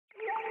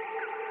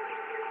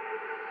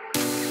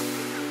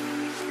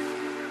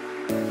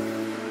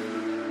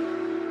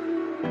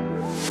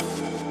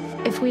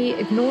If we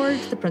ignored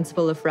the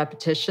principle of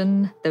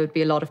repetition, there would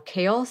be a lot of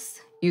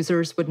chaos.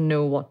 Users wouldn't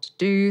know what to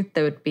do.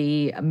 There would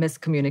be a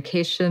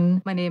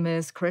miscommunication. My name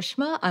is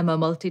Karishma. I'm a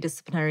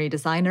multidisciplinary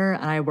designer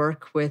and I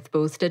work with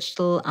both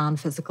digital and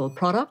physical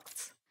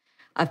products.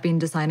 I've been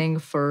designing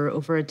for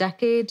over a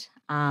decade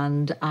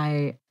and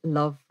I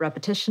love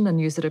repetition and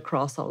use it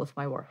across all of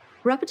my work.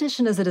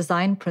 Repetition as a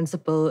design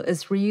principle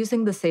is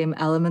reusing the same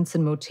elements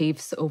and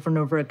motifs over and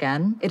over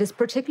again. It is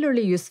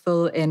particularly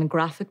useful in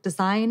graphic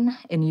design,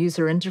 in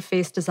user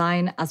interface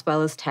design, as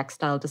well as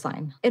textile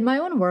design. In my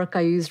own work,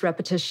 I use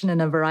repetition in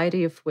a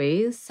variety of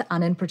ways,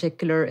 and in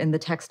particular in the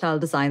textile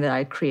design that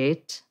I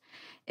create.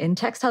 In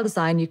textile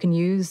design, you can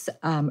use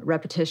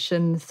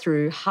repetition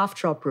through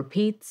half-drop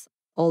repeats,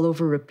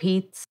 all-over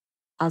repeats,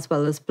 as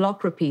well as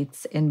block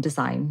repeats in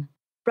design.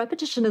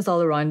 Repetition is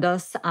all around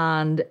us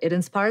and it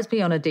inspires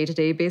me on a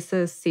day-to-day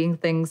basis, seeing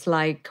things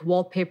like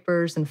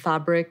wallpapers and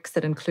fabrics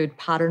that include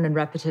pattern and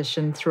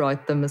repetition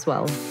throughout them as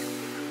well.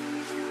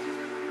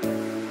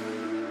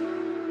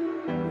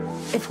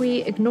 If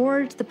we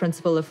ignored the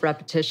principle of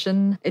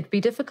repetition, it'd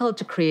be difficult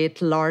to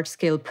create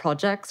large-scale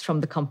projects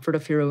from the comfort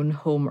of your own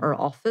home or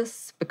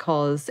office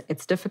because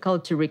it's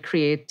difficult to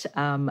recreate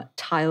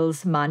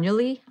tiles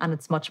manually and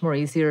it's much more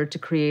easier to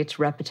create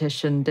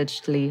repetition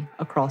digitally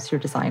across your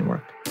design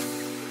work.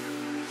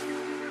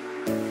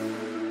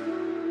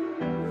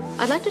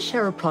 I'd like to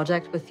share a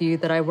project with you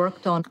that I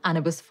worked on, and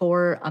it was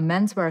for a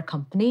menswear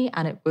company,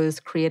 and it was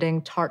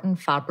creating tartan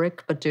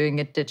fabric, but doing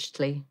it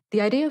digitally.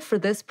 The idea for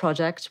this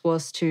project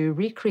was to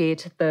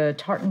recreate the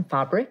tartan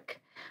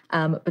fabric,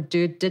 but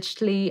do it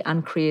digitally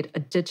and create a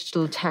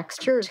digital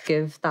texture to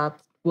give that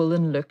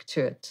woolen look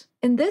to it.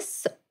 In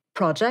this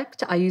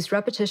project, I used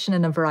repetition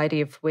in a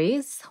variety of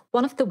ways.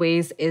 One of the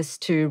ways is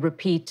to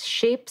repeat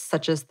shapes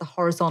such as the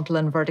horizontal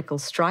and vertical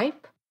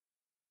stripe.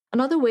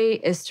 Another way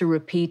is to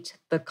repeat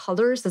the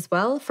colours as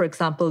well, for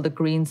example, the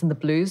greens and the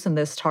blues in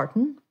this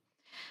tartan.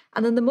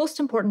 And then the most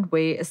important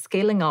way is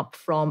scaling up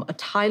from a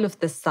tile of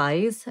this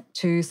size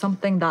to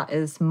something that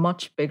is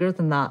much bigger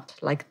than that,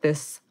 like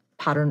this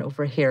pattern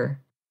over here.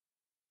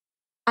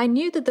 I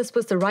knew that this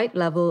was the right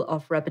level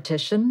of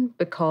repetition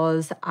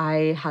because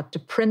I had to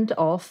print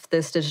off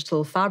this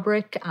digital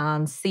fabric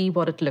and see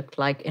what it looked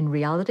like in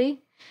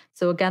reality.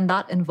 So again,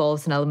 that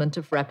involves an element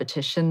of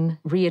repetition,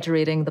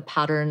 reiterating the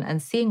pattern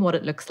and seeing what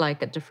it looks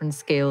like at different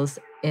scales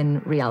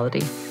in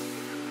reality.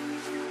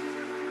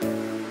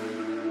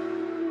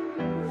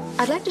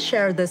 I'd like to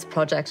share this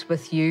project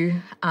with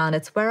you, and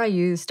it's where I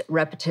used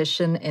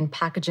repetition in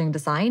packaging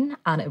design,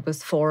 and it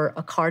was for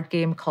a card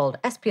game called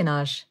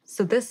Espionage.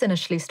 So this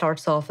initially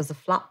starts off as a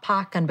flat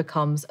pack and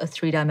becomes a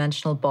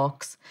three-dimensional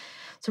box.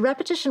 So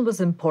repetition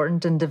was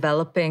important in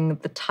developing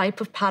the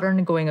type of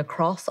pattern going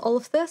across all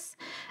of this,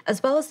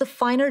 as well as the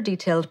finer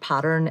detailed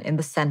pattern in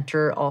the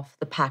center of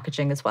the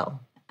packaging as well.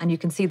 And you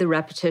can see the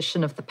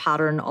repetition of the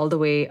pattern all the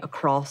way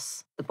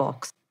across the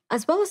box.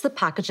 As well as the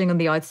packaging on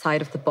the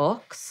outside of the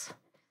box,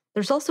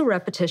 there's also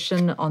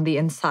repetition on the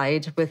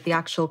inside with the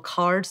actual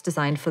cards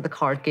designed for the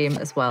card game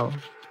as well.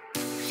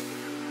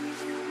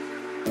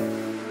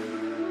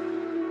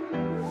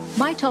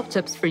 My top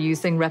tips for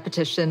using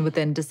repetition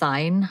within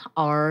design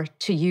are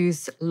to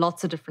use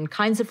lots of different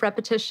kinds of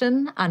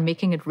repetition and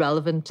making it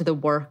relevant to the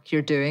work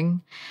you're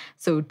doing.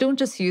 So don't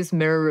just use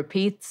mirror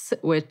repeats,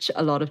 which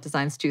a lot of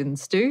design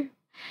students do.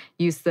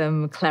 Use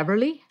them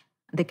cleverly.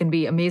 They can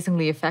be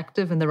amazingly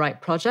effective in the right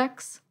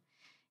projects.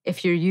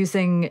 If you're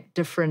using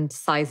different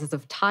sizes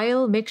of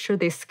tile, make sure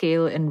they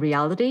scale in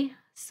reality.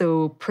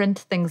 So print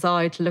things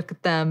out, look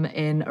at them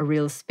in a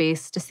real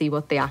space to see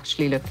what they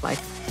actually look like.